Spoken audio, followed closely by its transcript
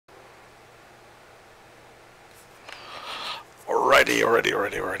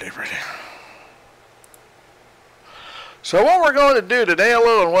Alrighty. So what we're going to do today,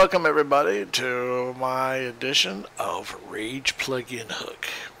 hello and welcome everybody to my edition of Rage Plug-in Hook.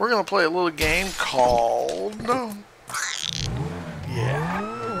 We're going to play a little game called...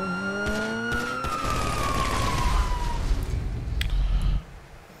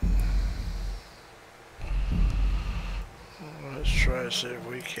 Let's try to see if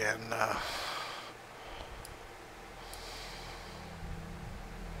we can...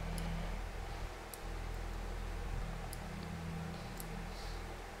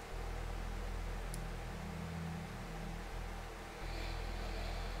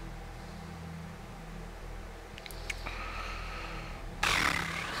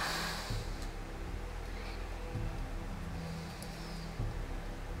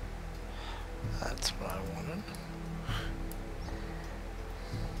 That's what I wanted.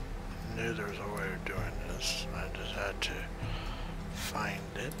 I knew there was a way of doing this. I just had to find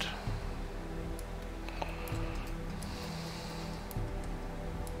it.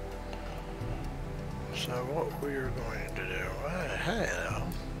 So what we are going to do, hello.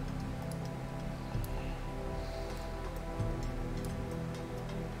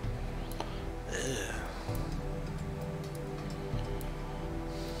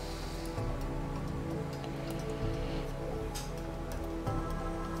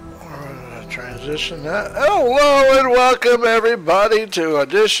 Transition that. Hello and welcome everybody to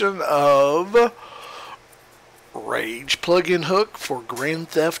edition of Rage Plug-in Hook for Grand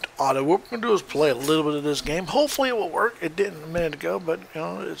Theft Auto. What we're going to do is play a little bit of this game. Hopefully it will work. It didn't a minute ago, but you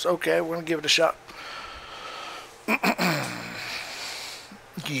know, it's okay. We're going to give it a shot.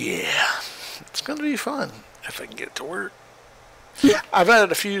 Yeah, it's going to be fun if I can get it to work. I've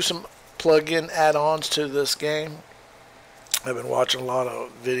added some plug-in add-ons to this game. I've been watching a lot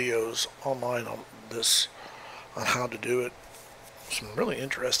of videos online on this, on how to do it. Some really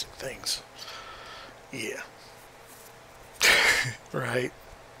interesting things. Yeah. Right.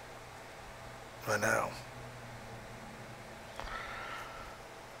 I know.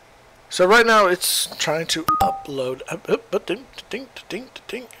 So right now it's trying to upload.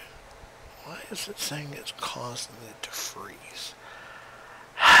 Why is it saying it's causing it to freeze?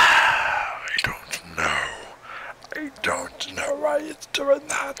 I don't know. I don't know why it's doing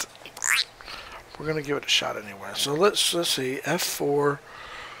that. We're gonna give it a shot anyway. So let's see. F4.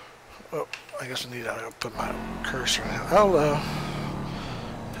 Oh, I guess I need to put my cursor now. Hello.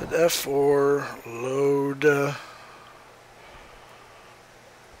 Hit F4. Load.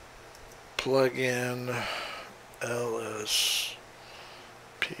 Plug in. LS.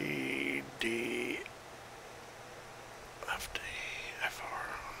 PD. FD. FR.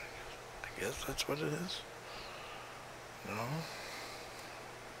 I guess that's what it is. No.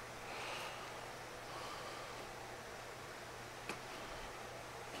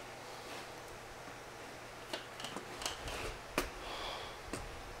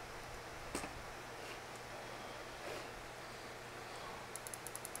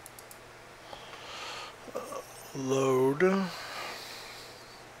 Load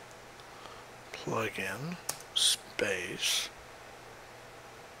plugin space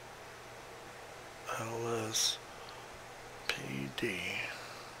ls PD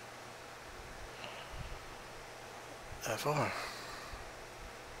FR.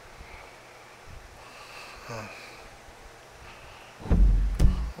 Huh.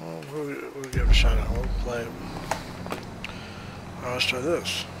 Well, we'll give it a shot. We'll play it. Let's try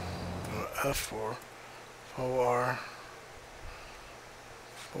this. F4 OR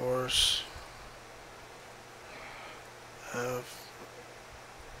force F.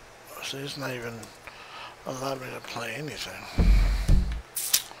 See, it's not even allowed me to play anything.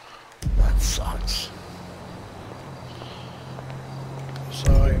 That sucks.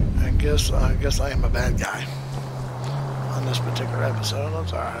 So I guess I am a bad guy on this particular episode.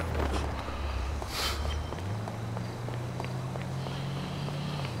 That's alright.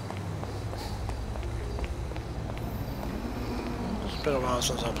 It's been a while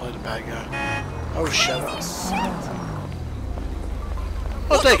since I played a bad guy. Oh, shut up.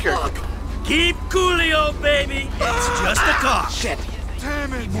 I'll take your... Keep coolio, baby. It's just a car. Shit.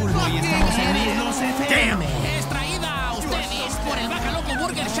 Damn it.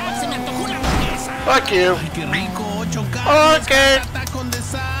 Fuck you. Okay.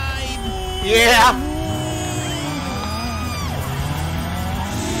 Yeah.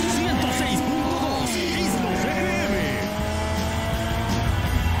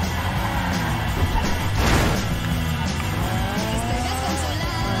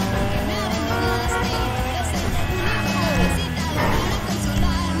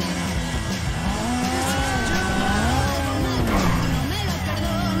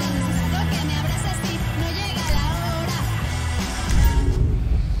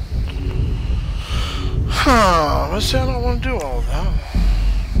 Let's see, I don't want to do all of that.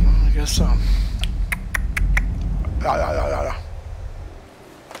 Well, I guess so.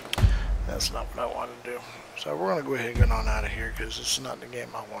 That's not what I want to do. So we're going to go ahead and get on out of here because it's not the game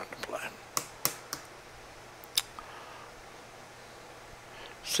I wanted to play.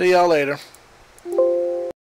 See y'all later.